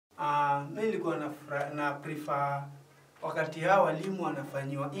nilikuwa na prefer wakati hao walimu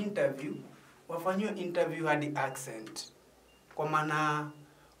wanafanywa interview, wafanywe interview hadi accent. Kwa maana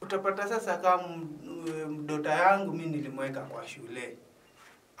utapata sasa kama mdota yangu mimi nilimweka kwa shule.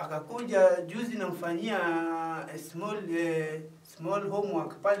 Akakuja juzi namfanyia small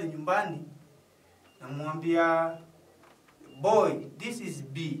homework pale nyumbani. Namwambia boy, this is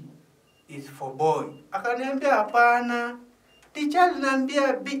B is for boy. Akaniambia hapana. Teacher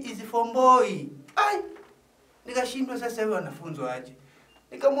aliniambia B is for boy. Ai. Nikashindwa sasa wewe wanafunzwa aje.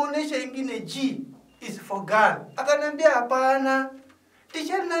 Nikamuonesha ingine G is for girl. Akaniambia hapana.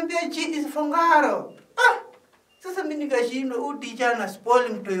 Teacher aliniambia G is for girl. Sasa mimi nikashindwa huyu teacher ana spoil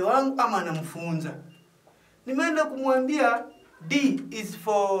mtoto wangu ama anamfunza. Nimeenda kumwambia D is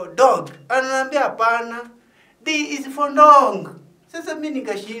for dog. Ananiambia hapana. D is for dog. Sasa mimi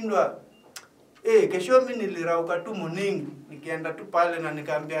nikashindwa. Kesho mimi nilirauka tu morning. Nikienda tu pale na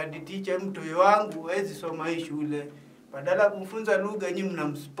nikamwambia teacher mtoto wangu hawezi soma hii shule. Badala kumfunza lugha nyinyi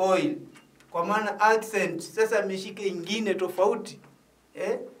mnamspoil. Kwa maana accent sasa ameshika ingine tofauti.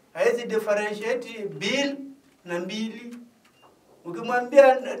 Hawezi differentiate bill na mbili.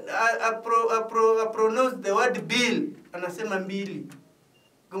 Ukimwambia pronounce the word bill anasema mbili.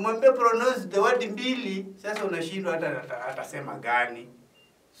 Ukimwambia pronounce the word mbili sasa unashindwa hata atasema gani.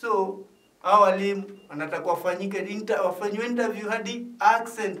 So hao walimu wanataka wafanywe interview hadi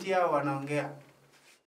accent yao wanaongea.